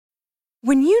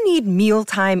When you need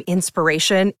mealtime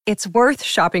inspiration, it's worth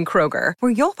shopping Kroger,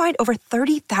 where you'll find over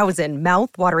 30,000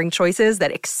 mouth-watering choices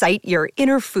that excite your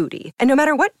inner foodie. And no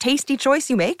matter what tasty choice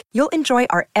you make, you'll enjoy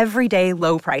our everyday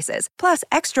low prices, plus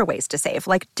extra ways to save,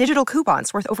 like digital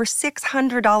coupons worth over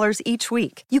 $600 each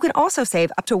week. You can also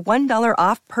save up to $1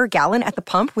 off per gallon at the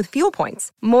pump with fuel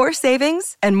points. More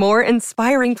savings and more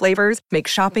inspiring flavors make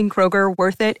shopping Kroger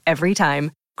worth it every time.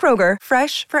 Kroger,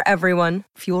 fresh for everyone.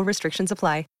 Fuel restrictions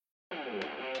apply.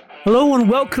 Hello and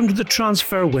welcome to the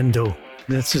Transfer Window.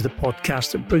 This is the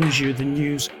podcast that brings you the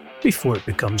news before it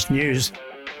becomes news,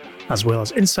 as well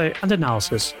as insight and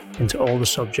analysis into all the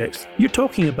subjects you're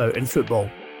talking about in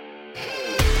football.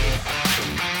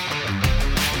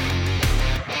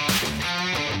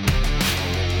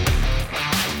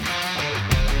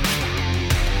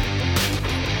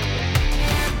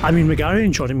 I'm Ian McGarry,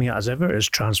 and joining me as ever is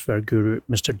transfer guru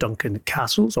Mr. Duncan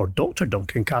Castles, or Dr.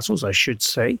 Duncan Castles, I should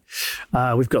say.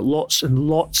 We've got lots and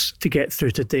lots to get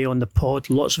through today on the pod,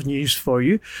 lots of news for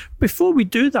you. Before we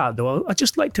do that, though, I'd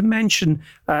just like to mention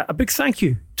a big thank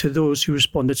you to those who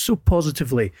responded so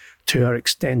positively to our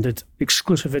extended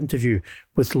exclusive interview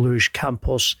with Luis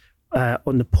Campos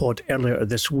on the pod earlier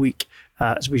this week.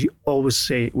 As we always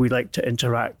say, we like to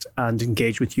interact and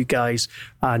engage with you guys,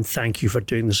 and thank you for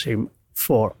doing the same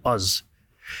for us.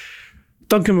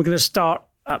 Duncan, we're going to start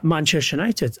at Manchester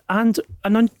United and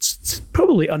an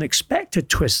probably unexpected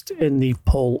twist in the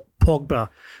Paul Pogba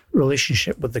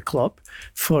relationship with the club.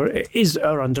 For it is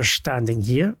our understanding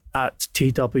here at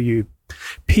TWP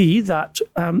that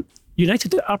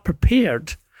United are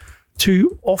prepared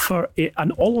to offer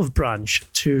an olive branch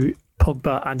to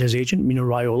Pogba and his agent, Mino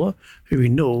Raiola, who we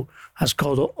know has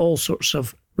caused all sorts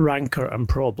of rancor and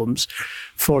problems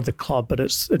for the club and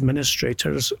its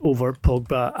administrators over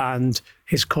Pogba and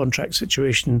his contract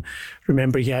situation.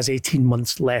 Remember, he has 18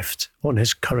 months left on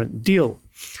his current deal.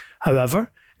 However,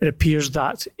 it appears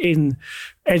that in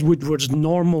Ed Woodward's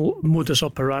normal modus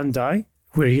operandi,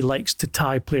 where he likes to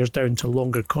tie players down to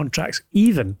longer contracts,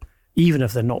 even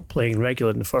if they're not playing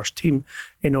regular in the first team,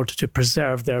 in order to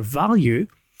preserve their value,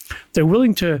 they're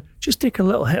willing to just take a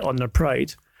little hit on their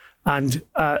pride and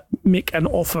make an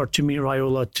offer to Mino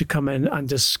Raiola to come in and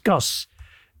discuss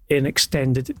an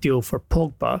extended deal for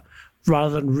Pogba,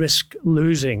 rather than risk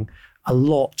losing a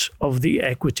lot of the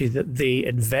equity that they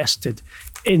invested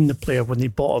in the player when they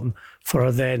bought him for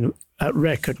a then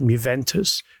record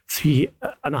Juventus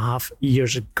 3.5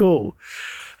 years ago.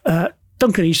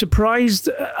 Duncan, are you surprised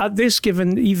at this,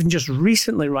 given even just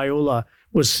recently Raiola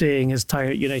was saying his time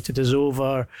at United is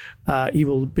over, he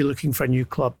will be looking for a new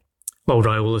club? Well,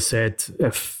 Raiola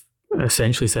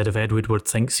essentially said if Ed Woodward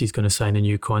thinks he's going to sign a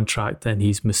new contract, then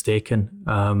he's mistaken.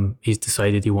 He's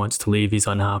decided he wants to leave, he's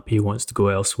unhappy, he wants to go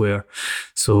elsewhere.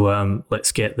 So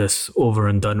let's get this over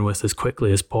and done with as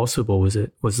quickly as possible,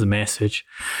 was the message.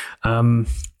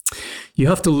 You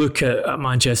have to look at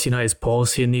Manchester United's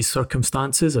policy in these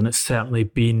circumstances, and it's certainly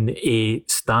been a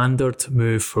standard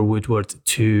move for Woodward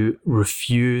to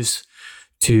refuse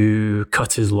to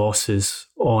cut his losses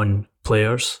on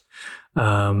players.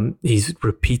 He's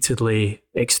repeatedly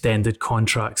extended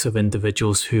contracts of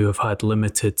individuals who have had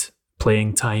limited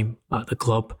playing time at the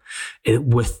club,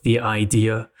 with the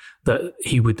idea that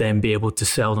he would then be able to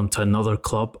sell them to another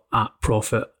club at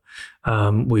profit.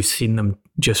 We've seen them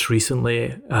just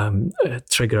recently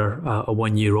trigger a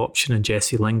 1-year option in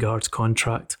Jesse Lingard's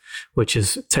contract, which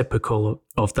is typical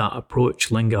of that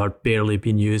approach. Lingard barely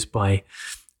been used by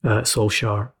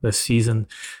Solskjaer this season.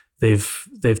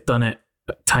 They've done it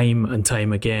time and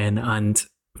time again, and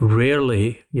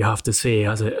rarely, you have to say,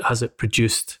 has it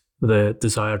produced the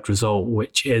desired result,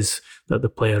 which is that the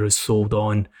player is sold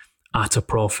on at a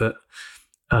profit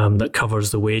that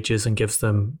covers the wages and gives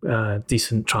them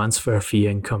decent transfer fee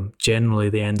income. Generally,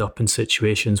 they end up in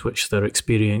situations which they're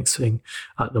experiencing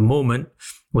at the moment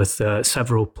with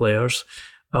several players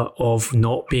of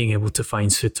not being able to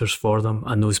find suitors for them,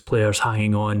 and those players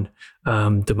hanging on,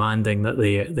 demanding that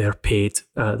they're paid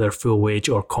their full wage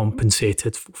or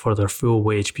compensated for their full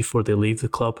wage before they leave the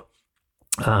club.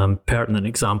 Pertinent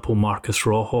example, Marcos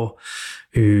Rojo,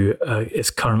 who is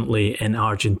currently in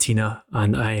Argentina,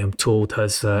 and I am told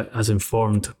has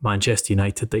informed Manchester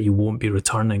United that he won't be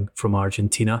returning from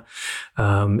Argentina.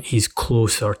 He's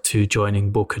closer to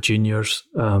joining Boca Juniors.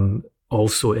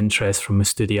 Also interest from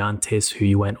Estudiantes, who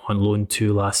he went on loan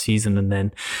to last season and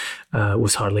then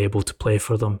was hardly able to play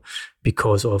for them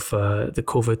because of the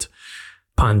COVID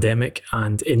pandemic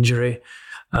and injury.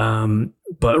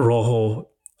 But Rojo,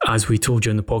 as we told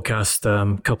you in the podcast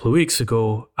a couple of weeks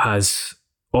ago, has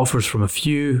offers from a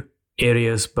few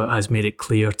areas, but has made it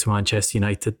clear to Manchester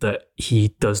United that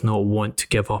he does not want to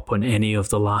give up on any of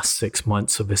the last 6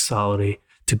 months of his salary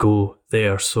to go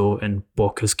there. So in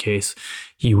Boca's case,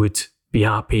 he would be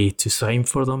happy to sign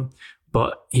for them,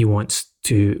 but he wants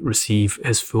to receive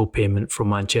his full payment from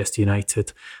Manchester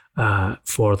United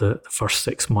for the first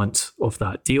 6 months of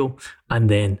that deal and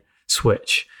then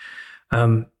switch.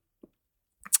 I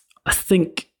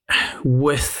think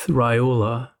with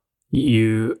Raiola,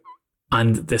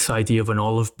 and this idea of an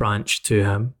olive branch to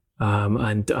him,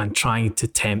 and trying to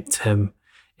tempt him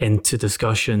into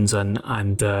discussions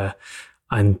and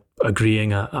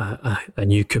agreeing a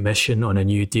new commission on a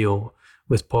new deal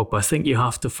with Pogba, I think you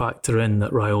have to factor in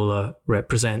that Raiola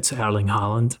represents Erling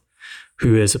Haaland,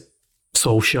 who is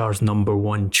Solskjaer's number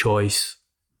one choice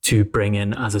to bring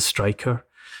in as a striker,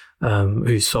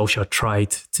 who Solskjaer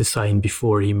tried to sign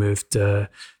before he moved to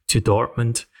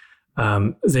Dortmund.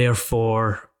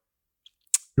 Therefore,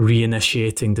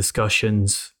 reinitiating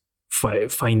discussions,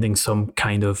 finding some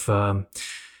kind of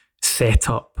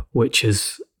setup which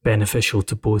is beneficial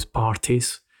to both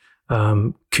parties,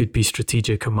 could be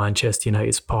strategic on Manchester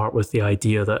United's part, with the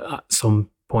idea that at some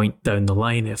point down the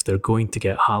line, if they're going to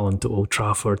get Haaland to Old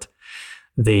Trafford,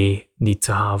 they need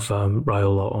to have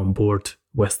Raiola on board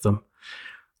with them.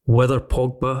 Whether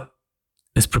Pogba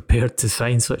is prepared to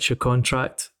sign such a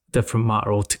contract, different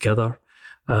matter altogether.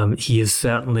 He has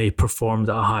certainly performed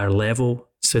at a higher level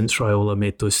since Raiola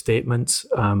made those statements.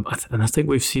 And I think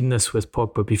we've seen this with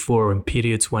Pogba before in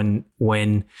periods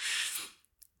when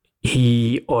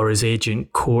he or his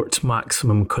agent courts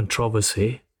maximum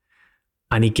controversy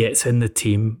and he gets in the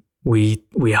team. We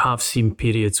have seen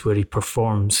periods where he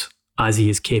performs as he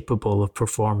is capable of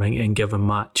performing in given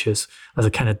matches, as a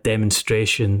kind of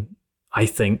demonstration, I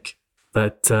think,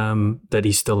 that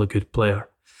he's still a good player.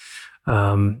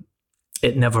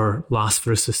 It never lasts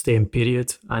for a sustained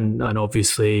period, and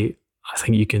obviously I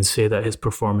think you can say that his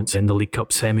performance in the League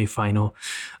Cup semi-final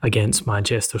against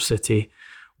Manchester City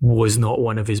was not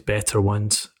one of his better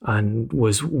ones, and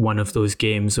was one of those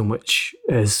games in which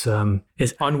his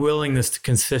unwillingness to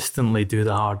consistently do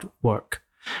the hard work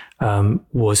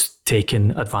was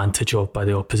taken advantage of by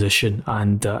the opposition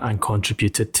and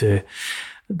contributed to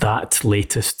that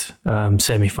latest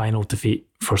semi-final defeat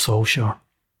for Solskjaer.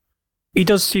 He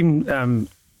does seem,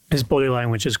 his body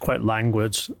language is quite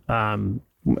languid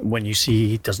when you see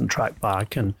he doesn't track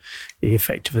back, and he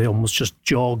effectively almost just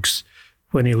jogs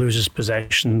when he loses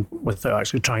possession without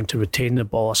actually trying to retain the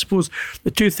ball. I suppose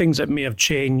the two things that may have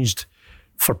changed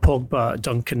for Pogba,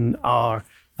 Duncan, are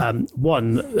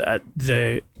one,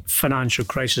 the financial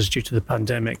crisis due to the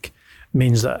pandemic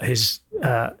means that his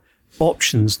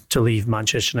options to leave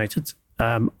Manchester United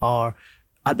are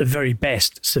at the very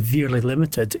best severely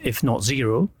limited, if not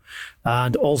zero.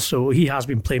 And also he has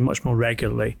been playing much more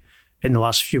regularly in the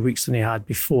last few weeks than he had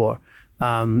before.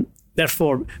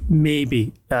 Therefore,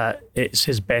 maybe it's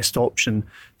his best option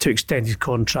to extend his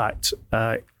contract.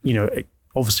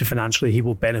 Obviously financially he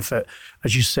will benefit.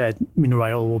 As you said,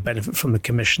 Raiola will benefit from the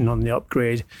commission on the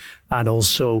upgrade, and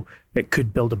also it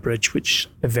could build a bridge which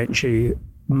eventually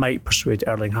might persuade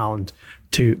Erling Haaland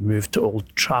to move to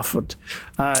Old Trafford.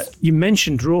 You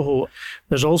mentioned Rojo.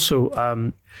 There's also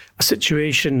a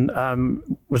situation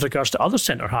with regards to other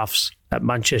centre-halves at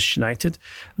Manchester United.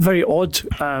 Very odd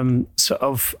sort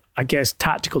of, I guess,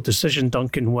 tactical decision,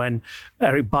 Duncan, when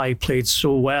Eric Bailly played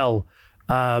so well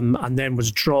and then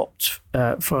was dropped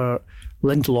for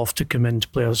Lindelof to come in to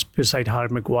play beside Harry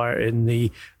Maguire in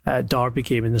the Derby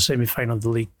game in the semi-final of the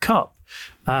League Cup.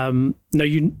 Now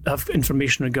you have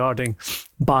information regarding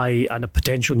Bailly and a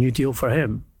potential new deal for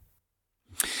him.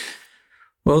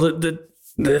 Well,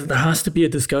 there has to be a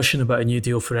discussion about a new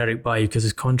deal for Eric Bailly because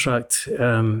his contract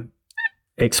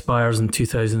expires in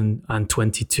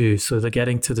 2022. So they're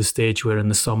getting to the stage where in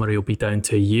the summer he'll be down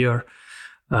to a year.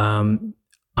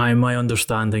 My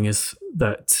understanding is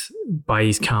that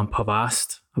Bailly's camp have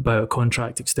asked about a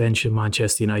contract extension.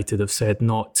 Manchester United have said,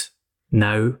 not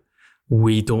now.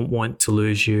 We don't want to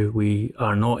lose you. We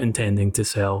are not intending to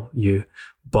sell you,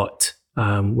 but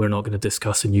we're not going to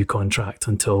discuss a new contract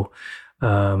until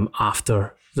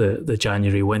after the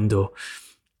January window.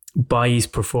 Bailly's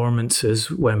performances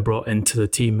when brought into the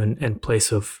team in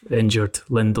place of injured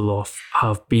Lindelof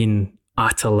have been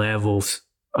at a level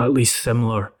at least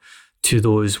similar to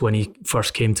those when he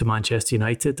first came to Manchester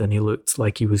United, and he looked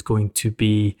like he was going to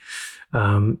be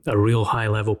a real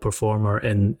high-level performer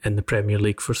in the Premier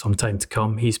League for some time to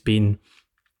come. He's been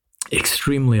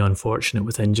extremely unfortunate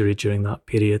with injury during that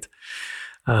period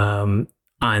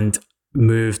and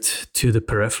moved to the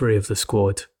periphery of the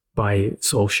squad by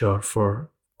Solskjaer for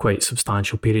quite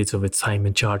substantial periods of his time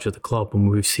in charge of the club.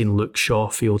 And we've seen Luke Shaw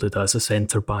fielded as a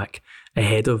centre-back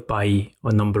ahead of Bailly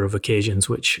on a number of occasions,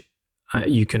 which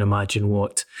you can imagine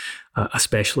what a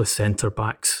specialist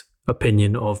centre-back's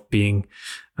opinion of being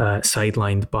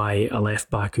sidelined by a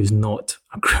left-back who's not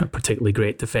a particularly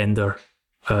great defender,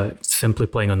 simply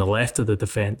playing on the left of the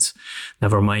defence,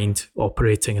 never mind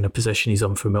operating in a position he's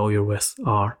unfamiliar with,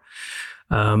 are.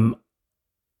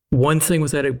 One thing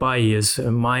with Eric Bailly is,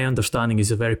 my understanding, he's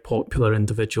a very popular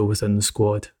individual within the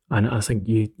squad. And I think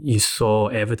you saw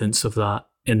evidence of that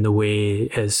in the way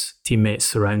his teammates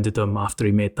surrounded him after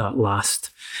he made that last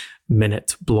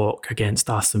minute block against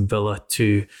Aston Villa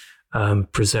to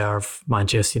preserve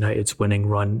Manchester United's winning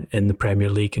run in the Premier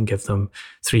League and give them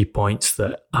 3 points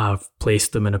that have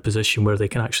placed them in a position where they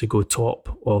can actually go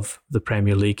top of the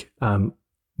Premier League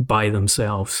by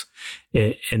themselves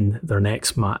in their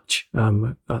next match.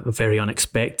 A very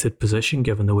unexpected position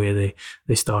given the way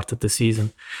they started the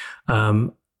season.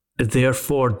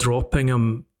 Therefore, dropping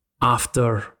him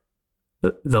after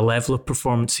the level of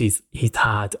performance he'd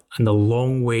had and the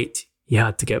long wait he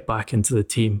had to get back into the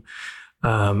team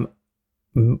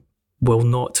will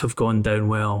not have gone down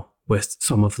well with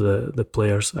some of the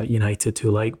players at United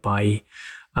who like Bailly.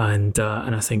 And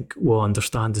I think we'll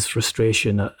understand his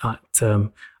frustration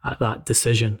at that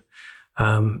decision.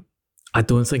 I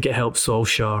don't think it helps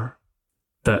Solskjaer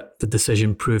that the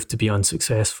decision proved to be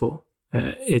unsuccessful.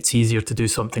 It's easier to do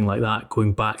something like that,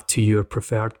 going back to your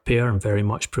preferred pair and very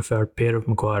much preferred pair of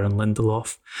Maguire and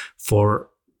Lindelof for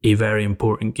a very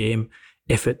important game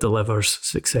if it delivers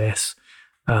success.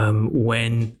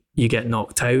 When you get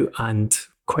knocked out and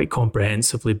quite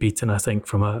comprehensively beaten, I think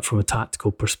from a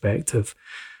tactical perspective,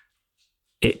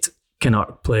 it can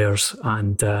hurt players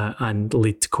and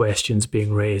lead to questions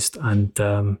being raised, and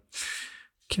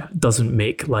doesn't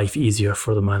make life easier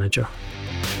for the manager.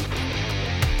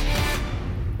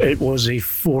 It was a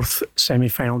fourth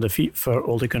semi-final defeat for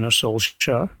Ole Gunnar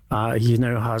Solskjaer. He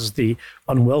now has the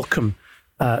unwelcome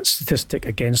statistic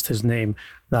against his name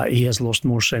that he has lost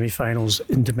more semi-finals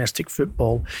in domestic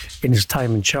football in his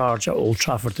time in charge at Old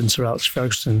Trafford than Sir Alex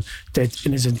Ferguson did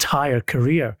in his entire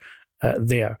career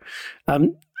there.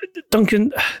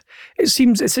 Duncan, it's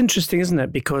interesting, isn't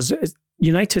it? Because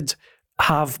United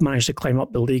have managed to climb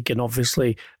up the league, and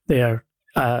obviously they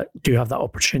do have that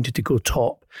opportunity to go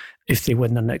top if they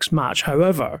win their next match.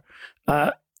 However,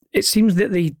 it seems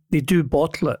that they do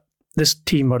bottle it. This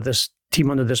team, or this team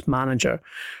under this manager,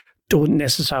 don't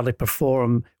necessarily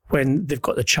perform when they've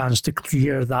got the chance to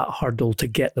clear that hurdle to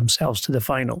get themselves to the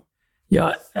final.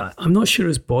 Yeah, I'm not sure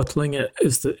as bottling it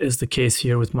is the case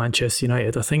here with Manchester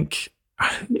United. I think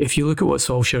if you look at what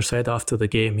Solskjaer said after the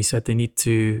game, he said they need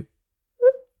to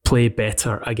play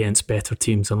better against better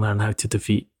teams and learn how to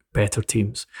defeat better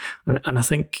teams. And I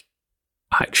think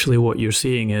actually what you're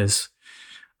seeing is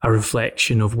a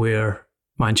reflection of where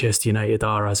Manchester United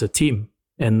are as a team,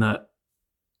 in that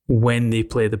when they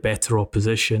play the better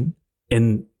opposition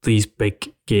in these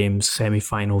big games,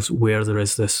 semi-finals, where there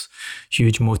is this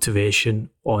huge motivation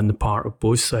on the part of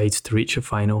both sides to reach a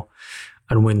final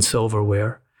and win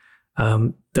silverware,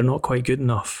 they're not quite good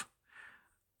enough.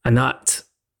 And that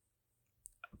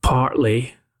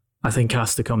partly, I think,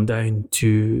 has to come down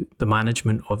to the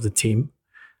management of the team.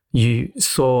 You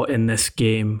saw in this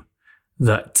game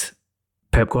that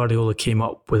Pep Guardiola came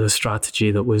up with a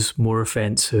strategy that was more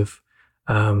offensive,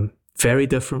 very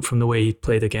different from the way he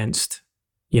played against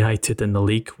United in the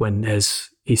league when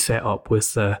he set up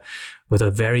with a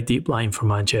very deep line for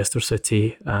Manchester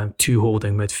City, two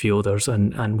holding midfielders,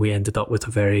 and we ended up with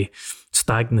a very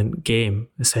stagnant game,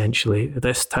 essentially.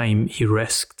 This time he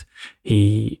risked,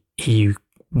 he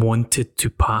wanted to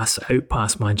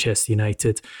outpass Manchester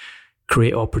United,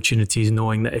 create opportunities,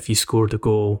 knowing that if he scored a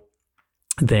goal,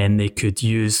 then they could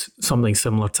use something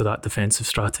similar to that defensive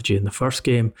strategy in the first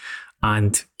game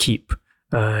and keep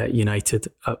United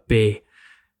at bay.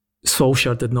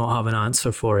 Solskjaer did not have an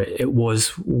answer for it. It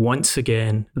was, once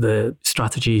again, the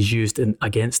strategy he's used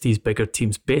against these bigger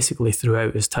teams basically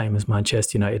throughout his time as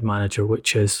Manchester United manager,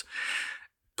 which is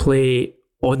play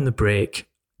on the break,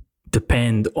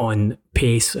 depend on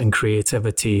pace and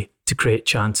creativity to create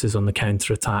chances on the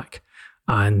counter-attack,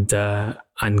 and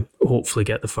hopefully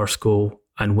get the first goal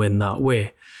and win that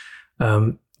way.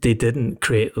 They didn't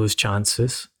create those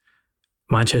chances.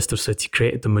 Manchester City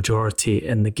created the majority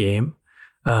in the game.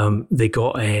 They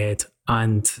got ahead,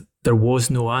 and there was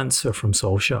no answer from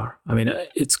Solskjaer. I mean,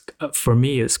 for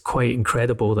me, it's quite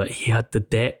incredible that he had the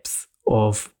depth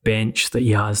of bench that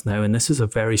he has now, and this is a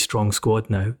very strong squad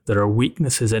now. There are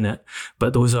weaknesses in it,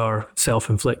 but those are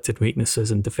self-inflicted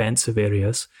weaknesses in defensive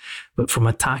areas. But from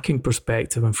attacking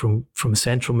perspective and from a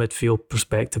central midfield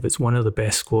perspective, it's one of the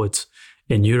best squads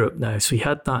in Europe now. So he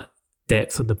had that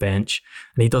depth on the bench,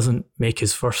 and he doesn't make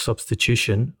his first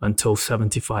substitution until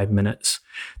 75 minutes,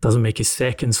 doesn't make his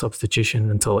second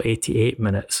substitution until 88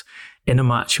 minutes, in a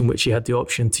match in which he had the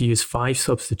option to use 5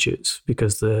 substitutes,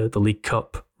 because the League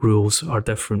Cup rules are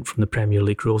different from the Premier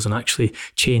League rules and actually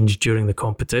changed during the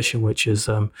competition, which is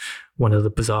one of the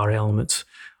bizarre elements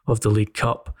of the League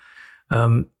Cup.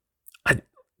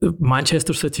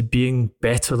 Manchester City being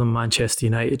better than Manchester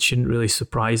United shouldn't really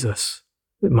surprise us.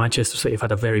 Manchester City have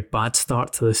had a very bad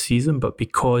start to this season, but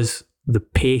because the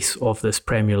pace of this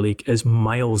Premier League is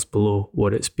miles below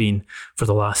what it's been for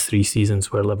the last 3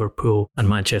 seasons, where Liverpool and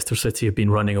Manchester City have been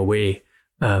running away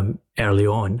early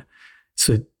on.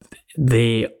 So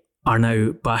they are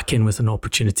now back in with an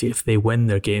opportunity, if they win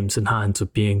their games in hand,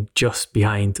 of being just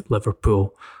behind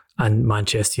Liverpool and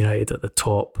Manchester United at the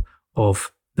top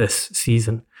of this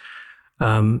season.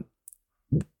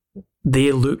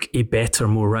 They look a better,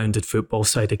 more rounded football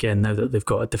side again now that they've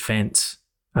got a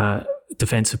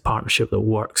defensive partnership that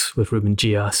works with Ruben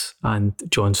Dias and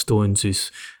John Stones,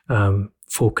 who's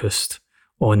focused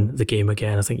on the game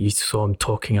again. I think you saw him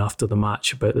talking after the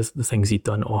match about the things he'd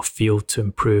done off field to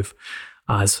improve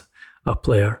as a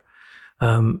player.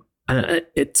 And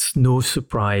it's no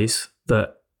surprise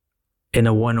that in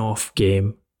a one-off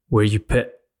game where you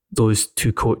pit those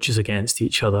 2 coaches against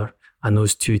each other and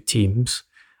those 2 teams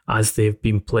as they've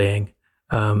been playing,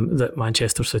 that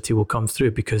Manchester City will come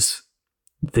through, because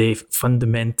they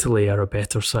fundamentally are a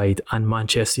better side, and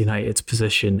Manchester United's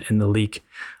position in the league,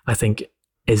 I think,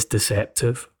 is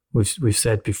deceptive. We've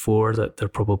said before that they're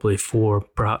probably 4,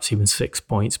 perhaps even 6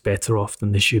 points better off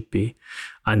than they should be.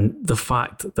 And the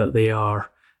fact that they are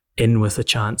in with a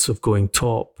chance of going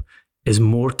top is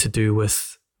more to do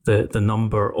with the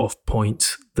number of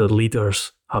points the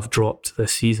leaders have dropped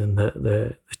this season,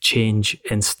 the change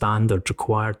in standard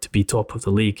required to be top of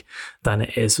the league, than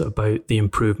it is about the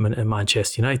improvement in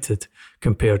Manchester United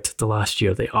compared to last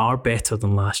year. They are better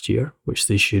than last year, which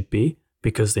they should be,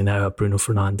 because they now have Bruno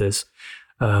Fernandes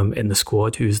in the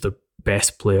squad, who's their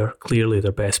best player, clearly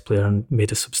their best player, and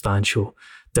made a substantial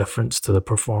difference to the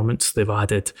performance. They've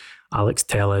added Alex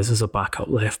Telles as a backup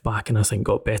left back, and I think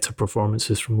got better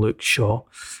performances from Luke Shaw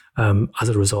as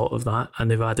a result of that.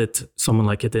 And they've added someone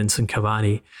like Edinson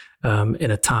Cavani in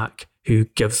attack, who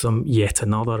gives them yet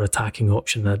another attacking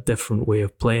option, a different way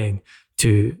of playing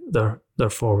to their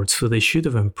forwards. So they should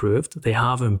have improved. They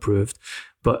have improved.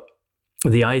 But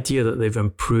the idea that they've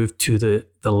improved to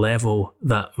the level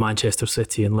that Manchester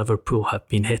City and Liverpool have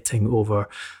been hitting over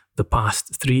the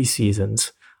past 3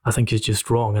 seasons, I think is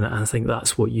just wrong. And I think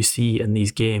that's what you see in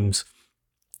these games.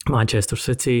 Manchester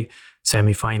City,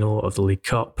 semi-final of the League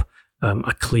Cup,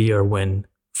 a clear win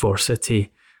for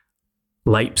City.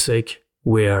 Leipzig,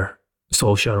 where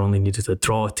Solskjaer only needed a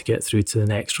draw to get through to the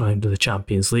next round of the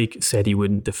Champions League, said he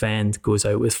wouldn't defend, goes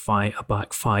out with a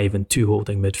back 5 and 2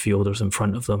 holding midfielders in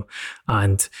front of them,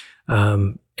 and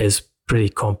is pretty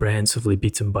comprehensively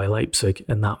beaten by Leipzig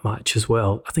in that match as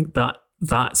well. I think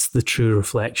that's the true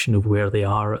reflection of where they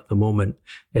are at the moment,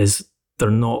 is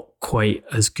they're not quite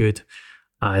as good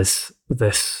as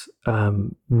this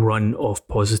run of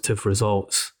positive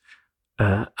results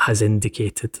has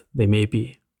indicated they may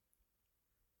be.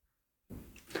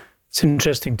 It's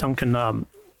interesting, Duncan. I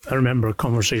remember a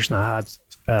conversation I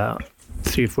had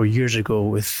 3 or 4 years ago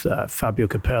with Fabio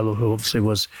Capello, who obviously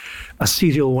was a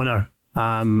serial winner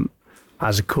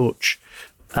as a coach.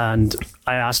 And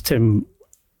I asked him,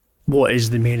 what is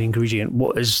the main ingredient?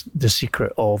 What is the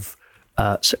secret of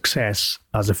success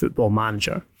as a football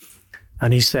manager?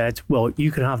 And he said, well,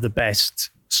 you can have the best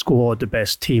squad, the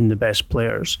best team, the best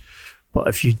players, but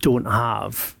if you don't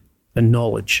have the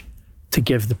knowledge to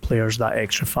give the players that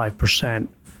extra 5%,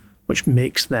 which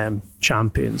makes them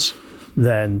champions,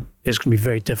 then it's going to be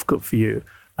very difficult for you.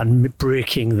 And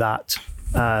breaking that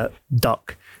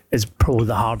duck is probably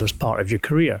the hardest part of your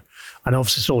career. And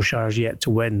obviously Solskjaer has yet to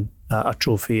win a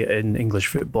trophy in English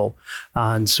football.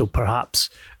 And so perhaps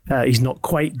he's not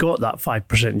quite got that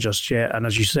 5% just yet. And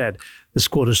as you said, the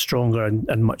squad is stronger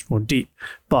and much more deep.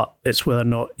 But it's whether or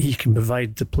not he can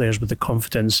provide the players with the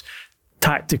confidence,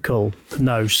 tactical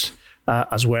nous,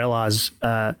 as well as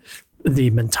the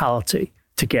mentality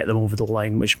to get them over the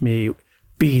line, which may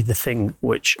be the thing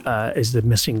which is the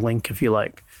missing link, if you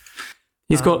like.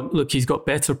 He's got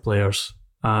better players.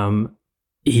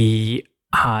 He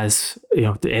has,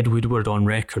 Ed Woodward on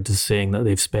record is saying that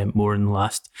they've spent more in the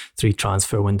last 3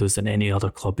 transfer windows than any other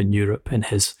club in Europe in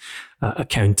his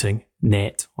accounting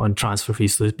net on transfer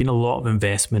fees. So there's been a lot of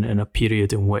investment in a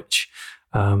period in which,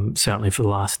 certainly for the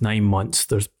last 9 months,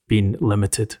 there's been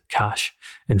limited cash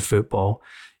in football.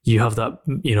 You have that,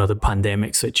 the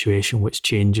pandemic situation, which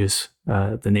changes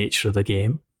the nature of the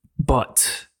game.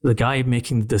 But the guy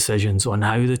making the decisions on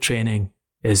how the training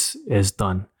is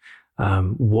done,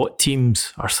 what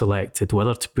teams are selected,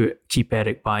 whether to keep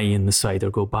Eric Bailly in the side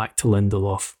or go back to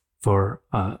Lindelof for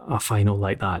a final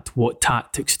like that, what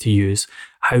tactics to use,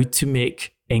 how to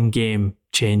make in-game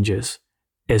changes,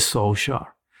 is Solskjaer.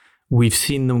 We've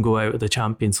seen them go out of the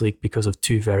Champions League because of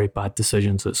 2 very bad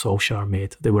decisions that Solskjaer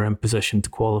made. They were in position to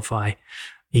qualify.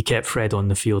 He kept Fred on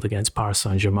the field against Paris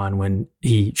Saint-Germain when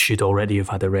he should already have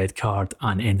had a red card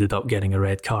and ended up getting a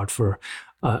red card for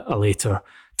a later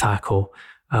tackle.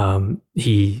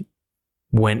 He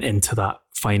went into that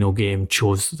final game,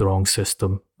 chose the wrong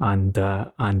system, and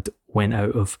went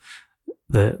out of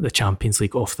the Champions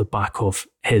League off the back of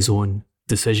his own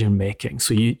decision making.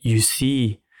 So you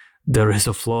see there is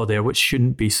a flaw there, which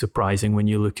shouldn't be surprising when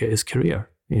you look at his career.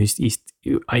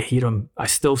 I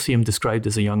still see him described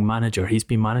as a young manager. He's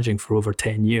been managing for over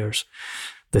 10 years.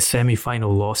 The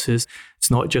semi-final losses,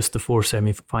 it's not just the 4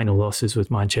 semi-final losses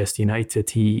with Manchester United.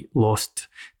 He lost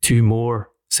 2 more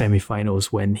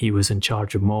semi-finals when he was in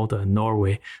charge of Molde in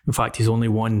Norway. In fact, he's only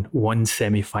won 1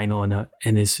 semi-final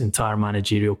in his entire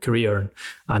managerial career,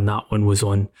 and that one was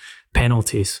on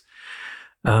penalties.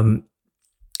 I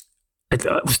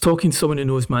was talking to someone who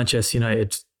knows Manchester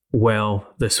United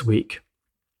well this week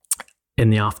in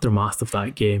the aftermath of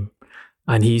that game,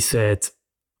 and he said,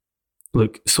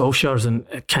 look, Solskjaer's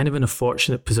kind of in a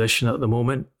fortunate position at the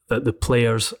moment that the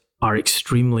players are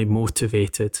extremely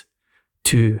motivated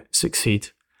to succeed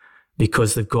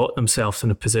because they've got themselves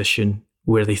in a position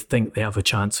where they think they have a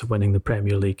chance of winning the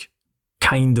Premier League,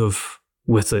 kind of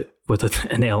with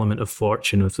an element of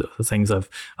fortune with the things I've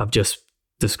just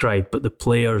described. But the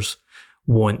players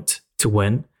want to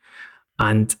win,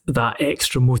 and that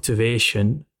extra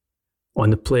motivation on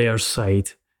the players'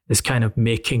 side is kind of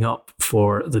making up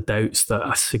for the doubts that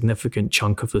a significant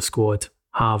chunk of the squad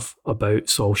have about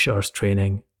Solskjaer's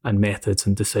training and methods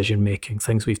and decision making,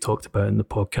 things we've talked about in the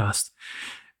podcast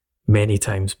many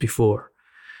times before.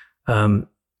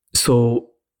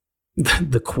 So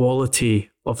the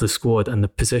quality of the squad and the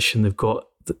position they've got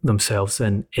themselves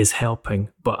in is helping.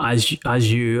 But as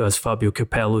Fabio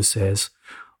Capello says,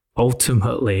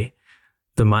 ultimately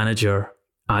the manager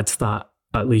adds that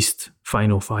at least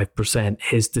final 5%.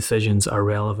 His decisions are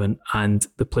relevant, and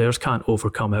the players can't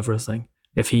overcome everything.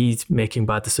 If he's making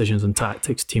bad decisions on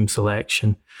tactics, team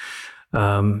selection,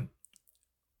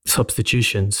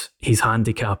 substitutions, he's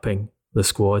handicapping the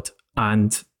squad.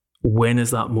 And when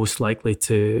is that most likely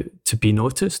to be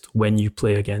noticed? When you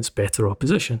play against better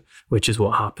opposition, which is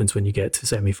what happens when you get to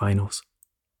semi-finals.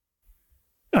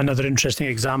 Another interesting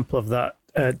example of that,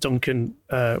 Duncan,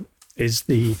 is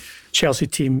the Chelsea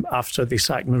team after they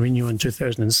sacked Mourinho in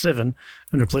 2007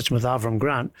 and replaced him with Avram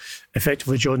Grant.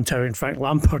 Effectively, John Terry and Frank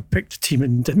Lampard picked a team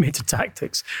and made the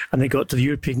tactics, and they got to the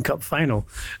European Cup final.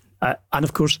 And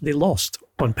of course, they lost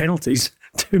on penalties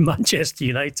to Manchester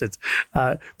United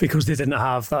because they didn't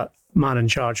have that man in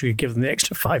charge who could give them the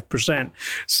extra 5%.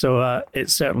 So it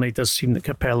certainly does seem that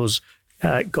Capello's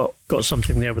got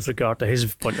something there with regard to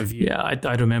his point of view. Yeah,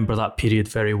 I remember that period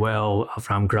very well.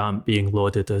 Avram Grant being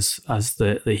lauded as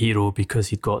the hero because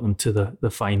he'd got them to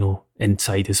the final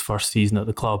inside his first season at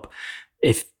the club.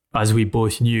 If, as we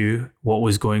both knew what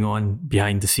was going on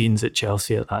behind the scenes at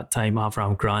Chelsea at that time,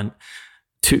 Avram Grant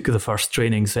took the first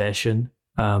training session.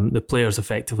 The players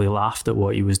effectively laughed at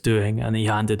what he was doing, and he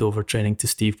handed over training to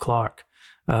Steve Clarke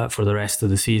for the rest of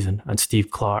the season. And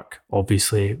Steve Clarke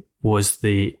obviously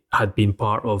had been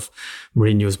part of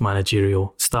Mourinho's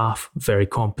managerial staff, very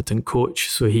competent coach.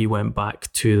 So he went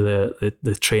back to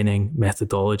the training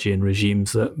methodology and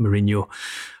regimes that Mourinho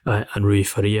and Rui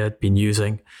Faria had been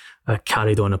using,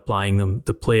 carried on applying them.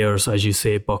 The players, as you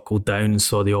say, buckled down and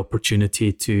saw the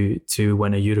opportunity to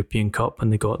win a European Cup,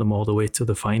 and they got them all the way to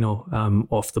the final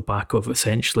off the back of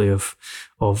essentially of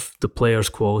the players'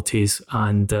 qualities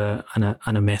and a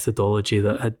methodology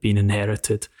that had been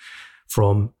inherited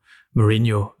from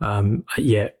Mourinho.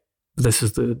 Yet this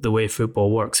is the way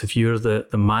football works. If you're the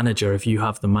manager, if you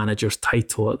have the manager's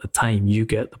title at the time, you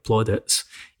get the plaudits,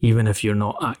 even if you're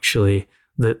not actually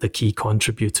the key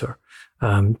contributor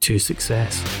to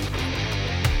success.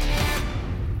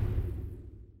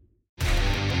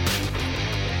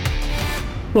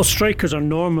 Well, strikers are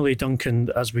normally, Duncan,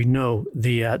 as we know,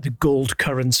 the gold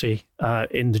currency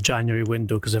in the January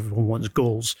window because everyone wants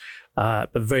goals, but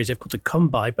very difficult to come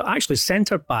by. But actually,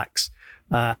 centre-backs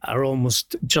are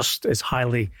almost just as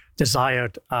highly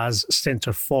desired as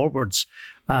centre-forwards.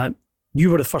 You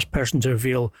were the first person to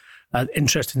reveal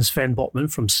interest in Sven Botman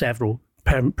from several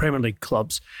Premier League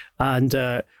clubs. And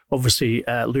obviously,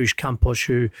 Luis Campos,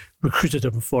 who recruited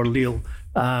him for Lille,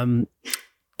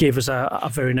 gave us a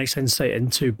very nice insight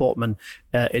into Botman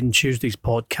in Tuesday's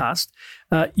podcast.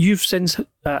 You've since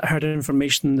heard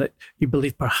information that you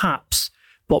believe perhaps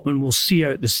Botman will see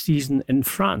out the season in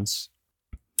France.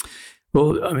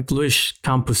 Well, I mean, Luis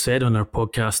Campos said on our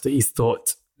podcast that he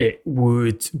thought it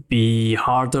would be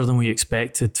harder than we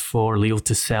expected for Lille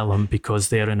to sell him because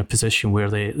they're in a position where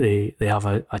they have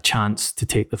a chance to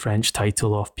take the French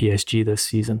title off PSG this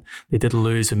season. They did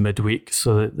lose in midweek,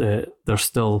 so that they're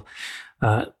still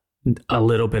a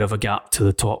little bit of a gap to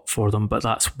the top for them, but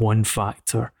that's one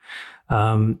factor.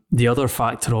 The other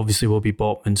factor obviously will be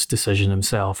Botman's decision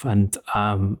himself, and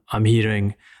I'm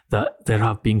hearing that there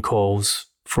have been calls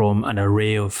from an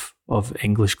array of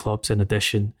English clubs in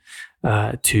addition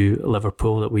to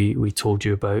Liverpool that we told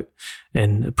you about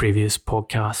in the previous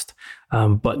podcast.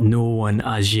 But no one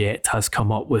as yet has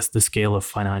come up with the scale of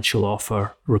financial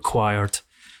offer required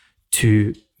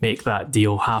to make that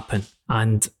deal happen.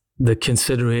 And the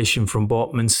consideration from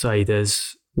Botman's side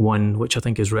is one which I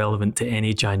think is relevant to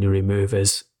any January move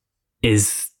is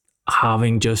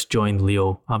having just joined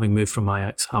Lille, having moved from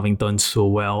Ajax, having done so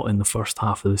well in the first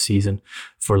half of the season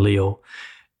for Lille,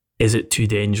 is it too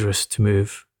dangerous to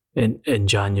move in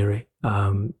January?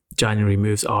 January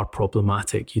moves are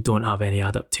problematic. You don't have any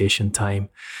adaptation time.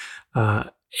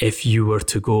 If you were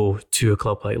to go to a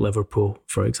club like Liverpool,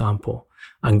 for example,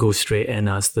 and go straight in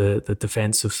as the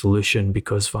defensive solution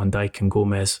because Van Dijk and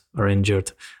Gomez are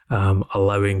injured,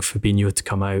 allowing Fabinho to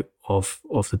come out of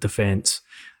the defence,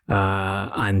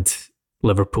 and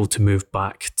Liverpool to move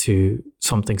back to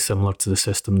something similar to the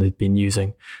system they'd been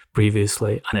using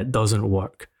previously, and it doesn't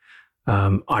work.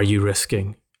 Are you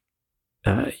risking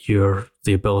the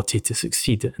ability to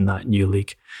succeed in that new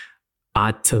league?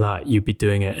 Add to that, you'd be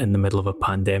doing it in the middle of a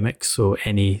pandemic, so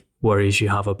any worries you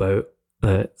have about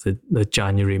the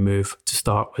January move to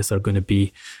start with are going to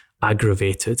be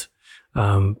aggravated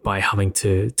by having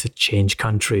to change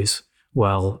countries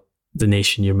while the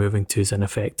nation you're moving to is in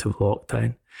effective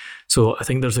lockdown. So I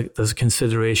think there's a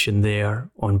consideration there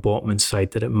on Botman's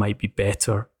side that it might be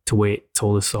better to wait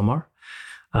till the summer.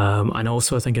 And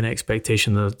also I think an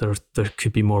expectation that there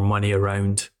could be more money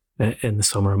around in the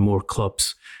summer and more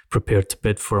clubs prepared to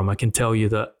bid for him. I can tell you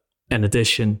that in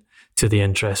addition to the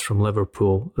interest from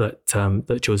Liverpool, that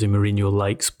Jose Mourinho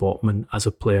likes Botman as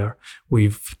a player.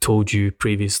 We've told you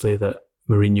previously that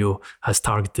Mourinho has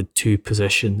targeted 2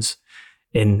 positions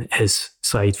in his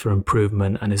side for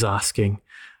improvement and is asking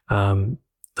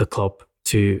the club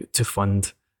to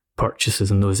fund purchases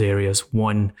in those areas.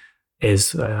 One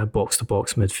is a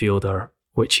box-to-box midfielder,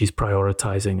 which he's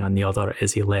prioritising, and the other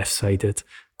is a left-sided,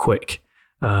 quick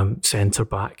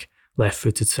centre-back,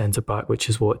 left-footed centre-back, which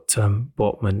is what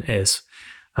Botman is.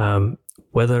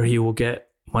 Whether he will get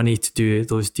money to do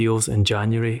those deals in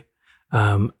January,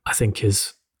 I think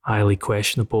is highly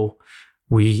questionable.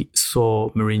 We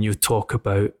saw Mourinho talk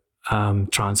about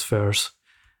transfers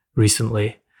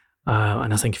recently,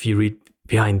 and I think if you read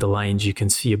behind the lines, you can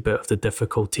see a bit of the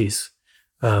difficulties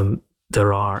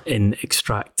there are in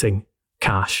extracting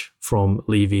cash from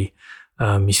Levy.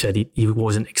 He said he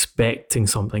wasn't expecting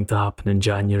something to happen in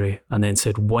January, and then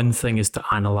said one thing is to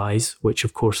analyse, which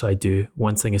of course I do.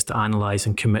 One thing is to analyse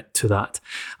and commit to that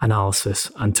analysis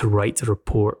and to write a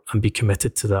report and be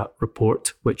committed to that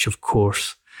report, which of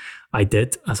course I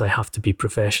did, as I have to be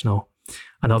professional.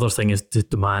 Another thing is to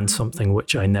demand something,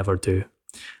 which I never do.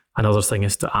 Another thing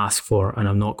is to ask for, and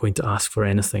I'm not going to ask for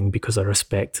anything because I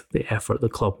respect the effort the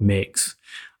club makes.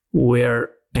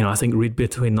 Where, I think read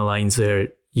between the lines there,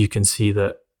 you can see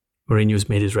that Mourinho's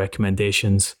made his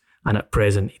recommendations, and at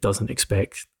present he doesn't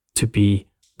expect to be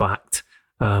backed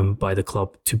by the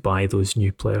club to buy those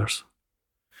new players.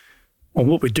 Well,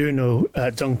 what we do know,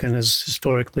 Duncan, is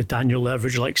historically Daniel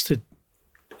Levy likes to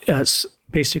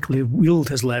basically wield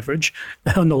his leverage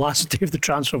on the last day of the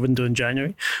transfer window in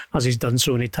January, as he's done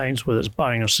so many times, whether it's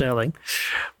buying or selling.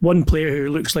 One player who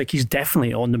looks like he's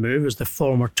definitely on the move is the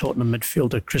former Tottenham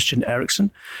midfielder Christian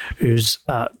Eriksen, whose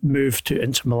move to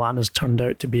Inter Milan has turned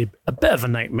out to be a bit of a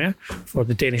nightmare for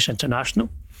the Danish international.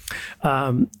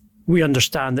 We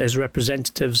understand that his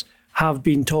representatives have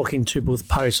been talking to both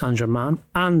Paris Saint-Germain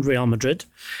and Real Madrid.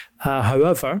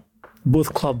 However,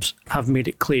 both clubs have made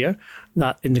it clear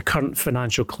that in the current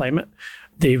financial climate,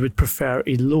 they would prefer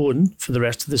a loan for the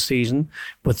rest of the season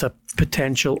with a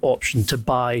potential option to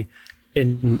buy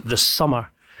in the summer.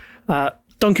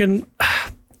 Duncan,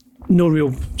 no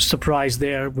real surprise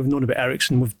there. We've known about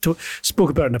Eriksson. We've spoke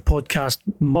about it in a podcast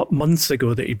months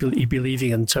ago that he'd be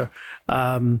leaving Inter.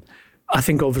 I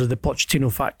think over the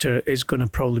Pochettino factor is going to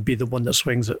probably be the one that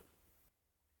swings it.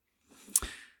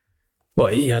 Well,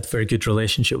 he had a very good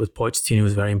relationship with Pochettino. It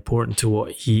was very important to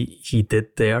what he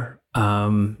did there.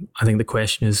 I think the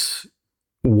question is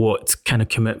what kind of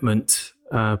commitment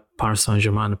Paris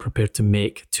Saint-Germain are prepared to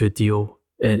make to a deal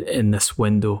in this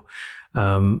window.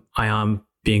 I am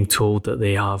being told that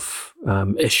they have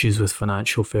issues with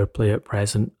financial fair play at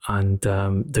present, and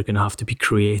they're going to have to be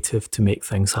creative to make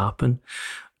things happen.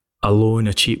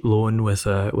 A cheap loan with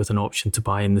an option to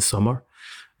buy in the summer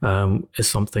is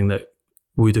something that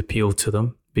would appeal to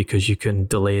them, because you can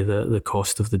delay the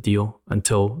cost of the deal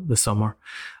until the summer.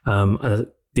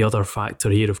 The other factor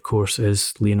here, of course,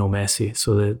 is Lionel Messi.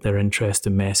 So their interest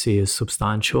in Messi is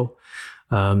substantial.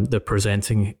 They're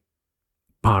presenting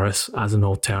Paris as an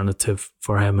alternative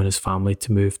for him and his family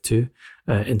to move to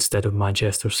instead of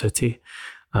Manchester City.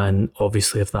 And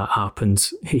obviously, if that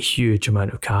happens, a huge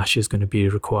amount of cash is going to be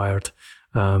required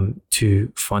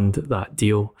to fund that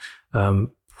deal.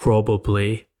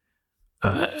 Probably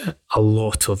a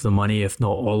lot of the money, if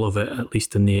not all of it, at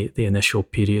least in the initial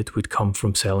period, would come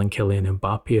from selling Kylian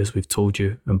Mbappe. As we've told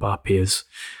you, Mbappe has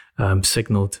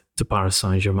signalled to Paris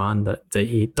Saint-Germain that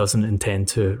he doesn't intend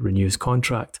to renew his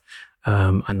contract,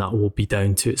 and that will be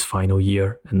down to its final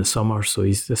year in the summer. So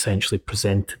he's essentially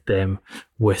presented them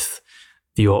with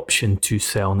the option to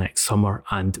sell next summer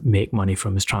and make money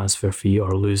from his transfer fee,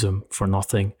 or lose him for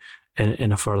nothing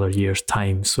in a further year's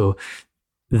time. So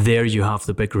there you have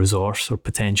the big resource, or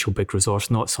potential big resource,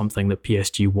 not something that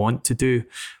PSG want to do,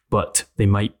 but they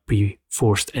might be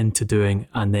forced into doing,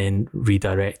 and then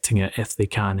redirecting it if they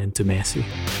can into Messi.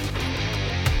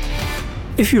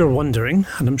 If you're wondering,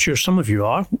 and I'm sure some of you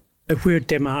are, where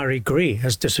Demarai Gray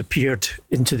has disappeared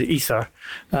into the ether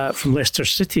from Leicester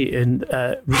City in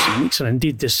recent weeks, and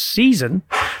indeed this season,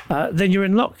 then you're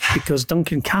in luck, because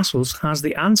Duncan Castles has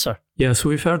the answer. Yeah, so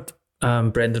we've heard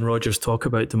Brendan Rodgers talk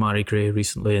about Demarai Gray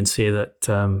recently and say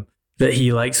that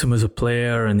he likes him as a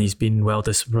player, and he's been well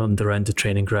disciplined around the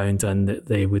training ground, and that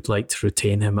they would like to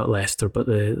retain him at Leicester, but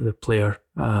the player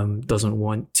doesn't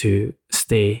want to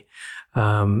stay.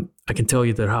 I can tell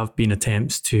you there have been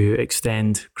attempts to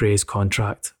extend Gray's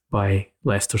contract by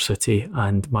Leicester City,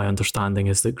 and my understanding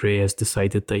is that Gray has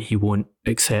decided that he won't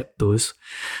accept those,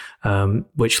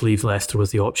 which leaves Leicester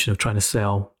with the option of trying to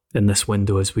sell in this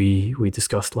window, as we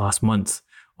discussed last month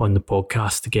on the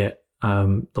podcast, to get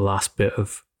the last bit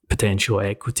of potential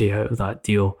equity out of that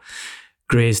deal.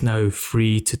 Gray is now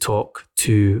free to talk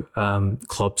to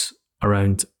clubs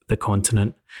around the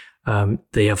continent.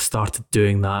 They have started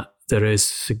doing that. There is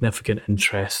significant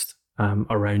interest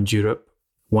around Europe.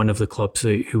 One of the clubs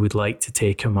who would like to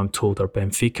take him, I'm told, are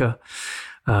Benfica.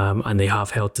 And they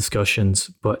have held discussions,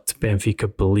 but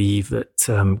Benfica believe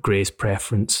that Gray's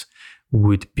preference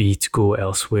would be to go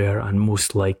elsewhere, and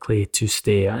most likely to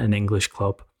stay at an English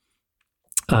club.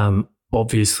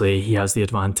 Obviously, he has the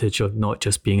advantage of not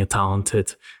just being a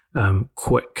talented,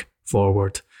 quick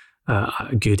forward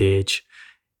at a good age.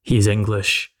 He's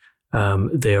English,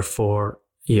 therefore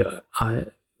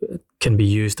can be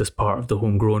used as part of the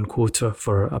homegrown quota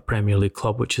for a Premier League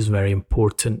club, which is very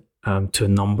important to a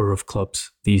number of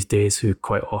clubs these days who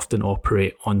quite often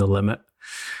operate on the limit.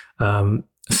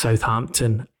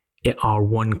 Southampton are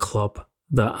one club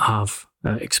that have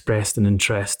expressed an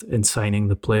interest in signing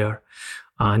the player,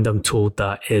 and I'm told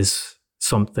that is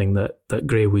something that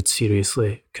Gray would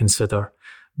seriously consider,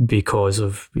 because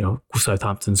of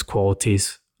Southampton's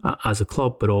qualities as a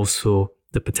club, but also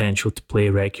the potential to play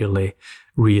regularly,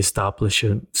 re-establish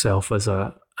himself as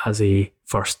a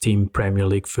first team Premier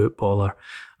League footballer,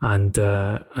 and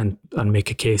make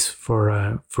a case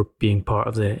for being part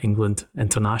of the England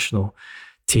international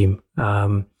team.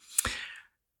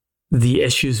 The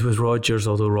issues with Rodgers,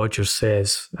 although Rodgers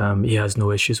says he has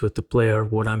no issues with the player,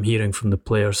 what I'm hearing from the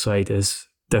player side is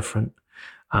different,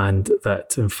 and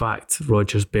that in fact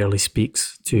Rodgers barely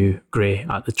speaks to Gray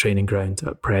at the training ground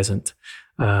at present.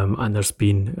 And there's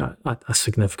been a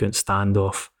significant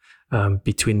standoff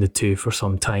between the two for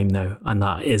some time now, and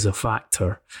that is a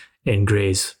factor in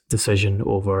Gray's decision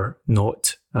over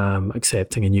not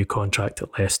accepting a new contract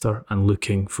at Leicester and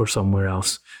looking for somewhere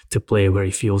else to play where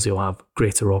he feels he'll have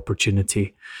greater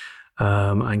opportunity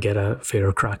and get a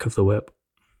fairer crack of the whip.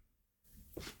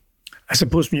 I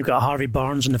suppose when you've got Harvey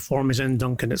Barnes and the form he's in,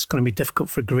 Duncan, it's going to be difficult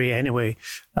for Gray anyway.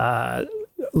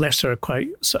 Leicester are quite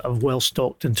sort of well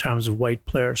stocked in terms of wide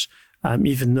players,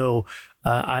 even though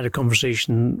I had a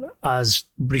conversation as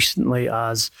recently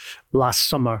as last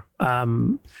summer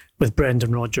with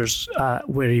Brendan Rodgers,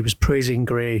 where he was praising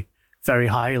Gray very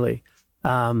highly.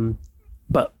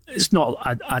 But it's not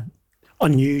an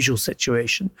unusual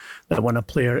situation that when a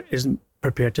player isn't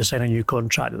prepared to sign a new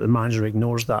contract, that the manager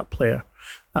ignores that player,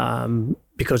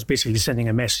 because basically sending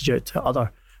a message out to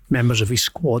other members of his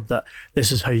squad that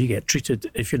this is how you get treated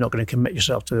if you're not going to commit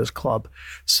yourself to this club.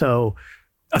 So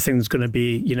I think there's going to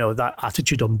be, that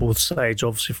attitude on both sides,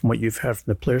 obviously from what you've heard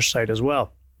from the players' side as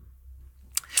well.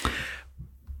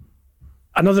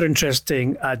 Another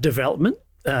interesting development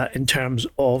in terms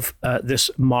of this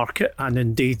market, and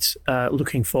indeed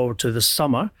looking forward to the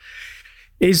summer,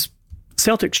 is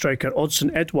Celtic striker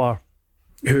Odsonne Edouard,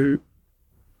 who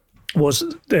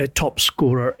was the top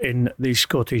scorer in the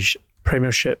Scottish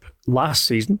Premiership last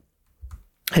season.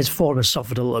 His form has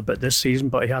suffered a little bit this season,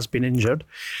 but he has been injured.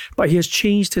 But he has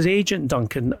changed his agent,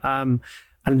 Duncan, and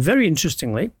very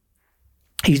interestingly,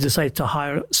 he's decided to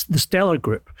hire the Stellar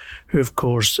Group, who of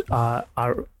course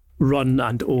are run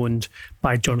and owned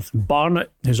by Jonathan Barnett,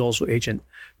 who's also agent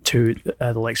to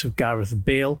the likes of Gareth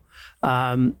Bale.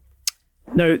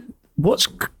 Now, what's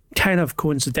kind of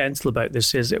coincidental about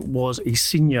this is it was a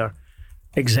senior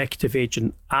executive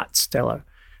agent at Stellar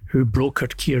who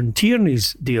brokered Kieran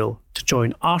Tierney's deal to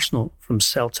join Arsenal from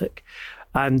Celtic.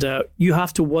 And you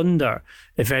have to wonder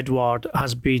if Edouard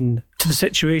has been to the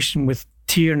situation with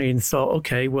Tierney and thought,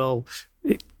 okay, well,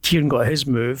 Kieran got his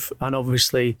move, and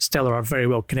obviously Stellar are very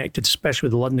well connected, especially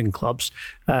with the London clubs,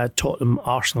 Tottenham,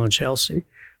 Arsenal and Chelsea.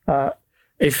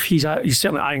 If he's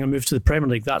certainly eyeing a move to the Premier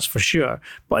League, that's for sure.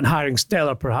 But in hiring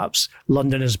Stellar, perhaps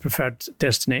London is a preferred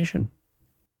destination.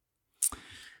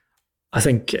 I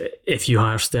think if you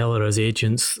hire Stellar as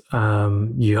agents,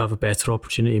 you have a better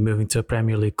opportunity moving to a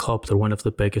Premier League club. They're one of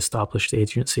the big established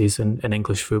agencies in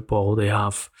English football. They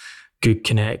have good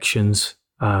connections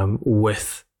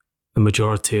with the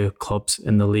majority of clubs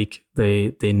in the league.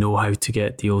 They know how to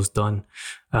get deals done.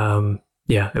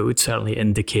 It would certainly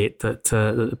indicate that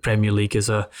the Premier League is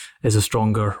a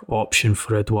stronger option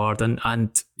for Edouard,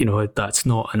 and that's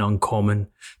not an uncommon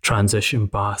transition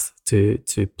path to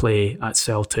play at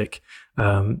Celtic,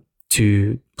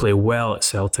 to play well at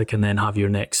Celtic, and then have your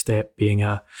next step being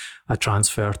a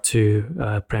transfer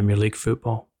to Premier League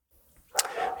football.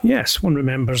 Yes, one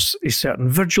remembers a certain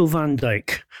Virgil van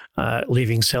Dijk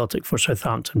leaving Celtic for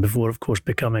Southampton before, of course,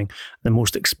 becoming the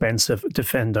most expensive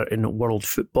defender in world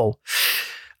football.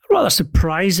 Rather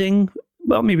surprising,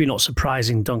 well, maybe not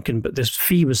surprising, Duncan, but this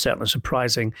fee was certainly a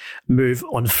surprising move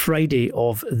on Friday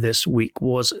of this week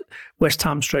was West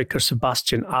Ham striker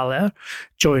Sebastian Haller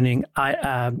joining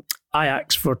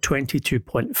Ajax for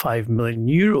 €22.5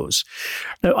 million.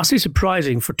 Now, I say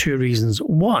surprising for two reasons.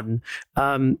 One,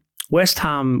 West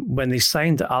Ham, when they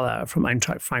signed Haller from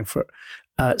Eintracht Frankfurt,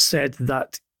 said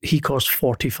that he cost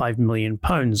 £45 million,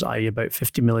 i.e. about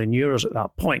 €50 million at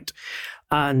that point.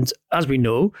 And as we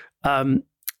know,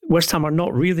 West Ham are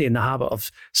not really in the habit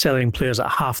of selling players at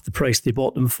half the price they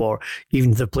bought them for,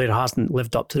 even if the player hasn't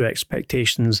lived up to their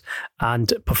expectations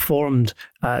and performed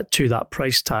to that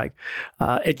price tag.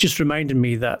 It just reminded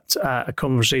me that a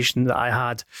conversation that I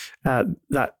had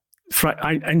that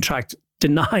Eintracht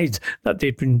denied that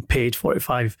they'd been paid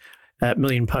 £45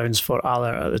 million for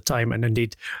Haller at the time, and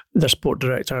indeed their sport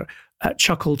director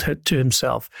chuckled to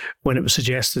himself when it was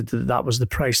suggested that that was the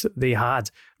price that they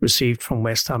had received from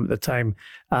West Ham at the time,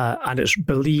 and it's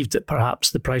believed that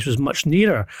perhaps the price was much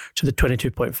nearer to the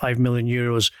 €22.5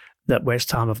 million that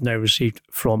West Ham have now received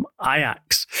from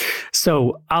Ajax.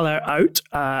 So Haller out,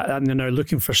 and they're now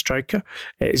looking for a striker.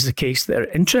 It is the case that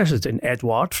they're interested in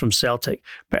Edouard from Celtic,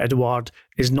 but Edouard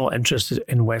is not interested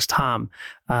in West Ham,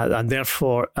 and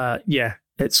therefore,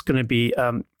 it's going to be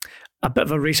a bit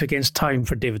of a race against time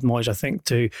for David Moyes, I think,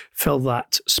 to fill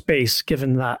that space,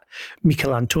 given that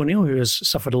Mikel Antonio, who has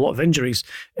suffered a lot of injuries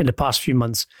in the past few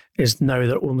months, is now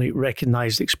their only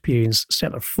recognised experienced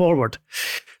centre-forward.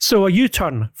 So a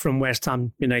U-turn from West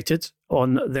Ham United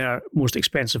on their most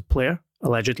expensive player,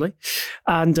 allegedly.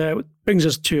 And brings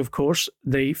us to, of course,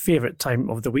 the favourite time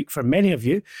of the week for many of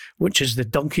you, which is the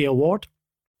Donkey Award.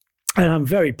 And I'm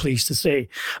very pleased to say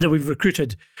that we've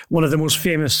recruited one of the most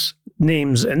famous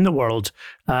names in the world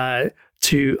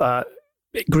to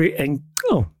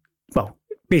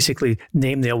basically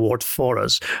name the award for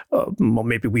us. Well,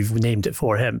 maybe we've named it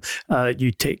for him.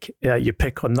 You take your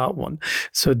pick on that one.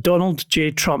 So Donald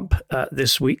J. Trump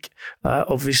this week,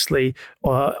 obviously,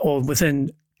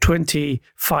 within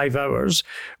 25 hours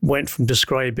went from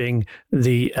describing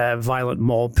the violent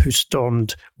mob who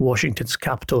stormed Washington's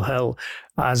Capitol Hill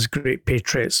as great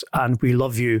patriots and we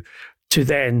love you, to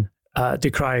then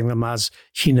decrying them as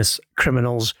heinous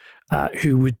criminals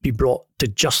who would be brought to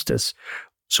justice.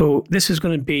 So this is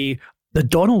going to be the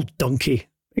Donald Donkey,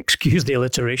 excuse the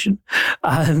alliteration,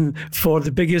 and for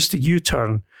the biggest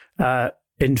U-turn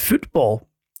in football.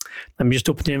 Let me just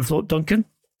open the envelope, Duncan.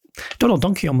 Donald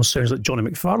Donkey almost sounds like Johnny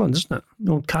McFarlane, doesn't it?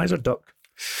 The old Kaiser duck.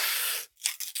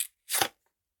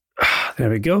 There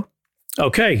we go.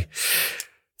 Okay.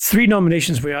 3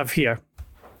 nominations we have here.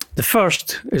 The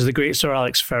first is the great Sir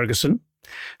Alex Ferguson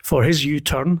for his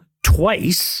U-turn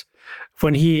twice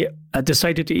when he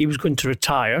decided that he was going to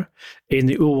retire in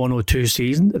the 01-02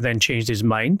 season, then changed his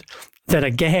mind, then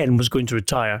again was going to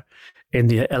retire in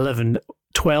the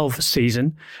 11-12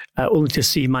 season, only to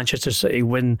see Manchester City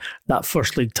win that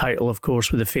first league title, of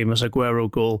course, with the famous Aguero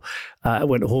goal.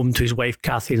 Went home to his wife,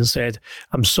 Kathy, and said,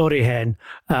 I'm sorry, Hen,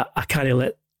 I can't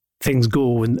let things go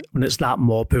when it's that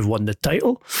mob who've won the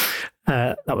title.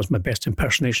 That was my best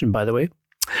impersonation, by the way.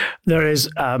 There is,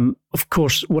 of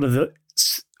course, one of the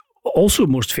also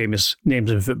most famous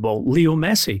names in football, Leo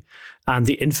Messi, and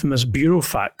the infamous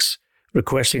Burofax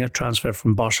requesting a transfer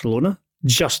from Barcelona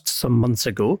just some months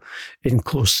ago in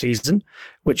close season,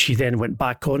 which he then went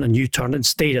back on and U-turned and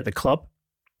stayed at the club.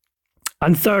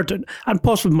 And third, and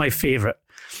possibly my favourite,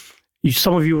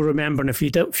 some of you will remember, and if you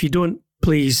don't,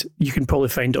 please, you can probably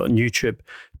find it on YouTube,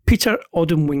 Peter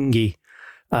Odemwingie,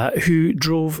 who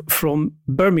drove from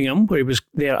Birmingham, where he was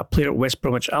there a player at West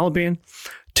Bromwich Albion,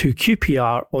 to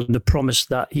QPR on the promise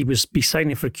that he was be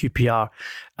signing for QPR,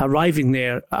 arriving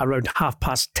there around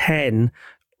 10:30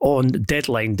 on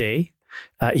deadline day.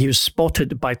 He was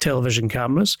spotted by television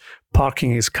cameras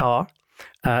parking his car.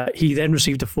 He then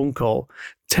received a phone call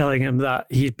telling him that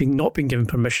he'd not been given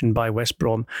permission by West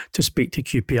Brom to speak to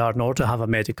QPR nor to have a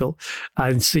medical.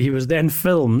 And so he was then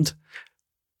filmed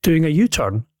doing a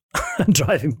U-turn and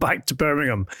driving back to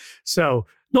Birmingham. So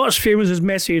not as famous as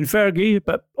Messi and Fergie,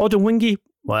 but Odemwingie,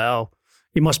 well,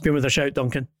 he must be with a shout,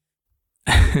 Duncan.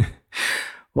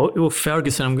 Well,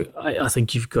 Ferguson, I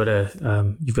think you've got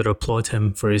to applaud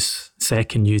him for his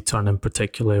second U-turn in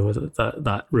particular, with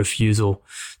that refusal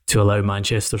to allow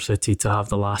Manchester City to have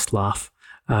the last laugh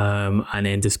and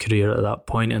end his career at that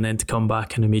point, and then to come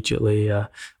back and immediately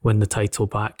win the title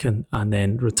back and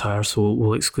then retire. So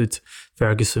we'll exclude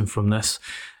Ferguson from this.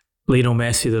 Lionel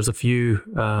Messi, there's a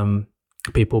few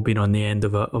people been on the end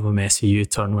of a Messi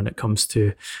U-turn when it comes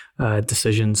to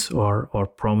decisions or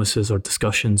promises or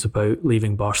discussions about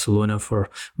leaving Barcelona for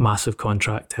massive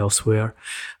contract elsewhere.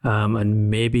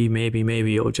 And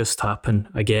maybe it'll just happen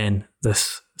again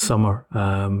this summer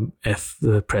if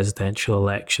the presidential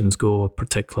elections go a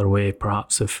particular way.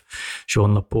 Perhaps if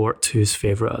Joan Laporte, who's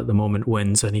favourite at the moment,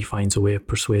 wins and he finds a way of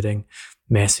persuading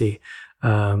Messi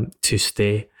to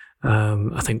stay.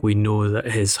 I think we know that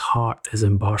his heart is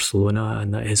in Barcelona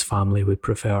and that his family would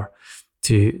prefer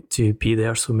to be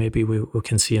there. So maybe we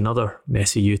can see another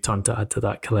Messi U-turn to add to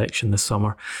that collection this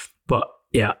summer. But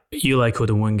yeah, you like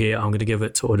Odemwingie. I'm going to give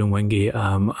it to Odemwingie.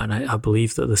 And I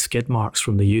believe that the skid marks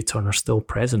from the U-turn are still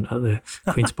present at the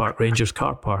Queen's Park Rangers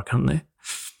car park, aren't they?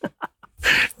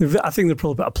 I think they've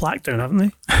probably put a plaque down, haven't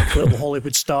they? A little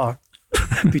Hollywood star.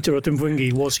 Peter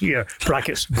Odemwingie was here,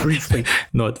 brackets, briefly.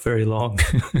 Not very long.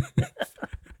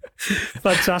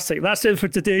 Fantastic. That's it for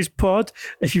today's pod.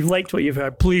 If you've liked what you've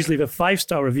heard, please leave a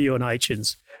 5-star review on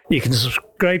iTunes. You can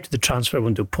subscribe to the Transfer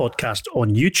Window podcast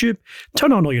on YouTube,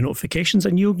 turn on all your notifications,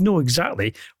 and you'll know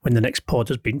exactly when the next pod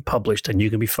has been published, and you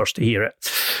can be first to hear it.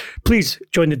 Please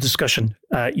join the discussion.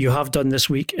 You have done this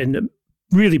week in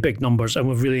really big numbers, and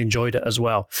we've really enjoyed it as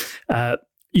well.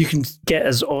 You can get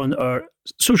us on our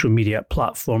social media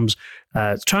platforms,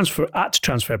 Transfer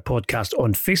Podcast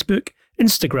on Facebook,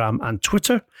 Instagram and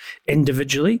Twitter.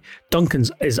 Individually, Duncan's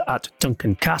is at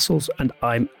Duncan Castles and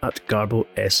I'm at Garbo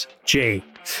SJ.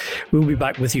 We'll be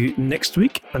back with you next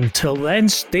week. Until then,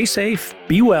 stay safe,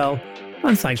 be well,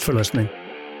 and thanks for listening.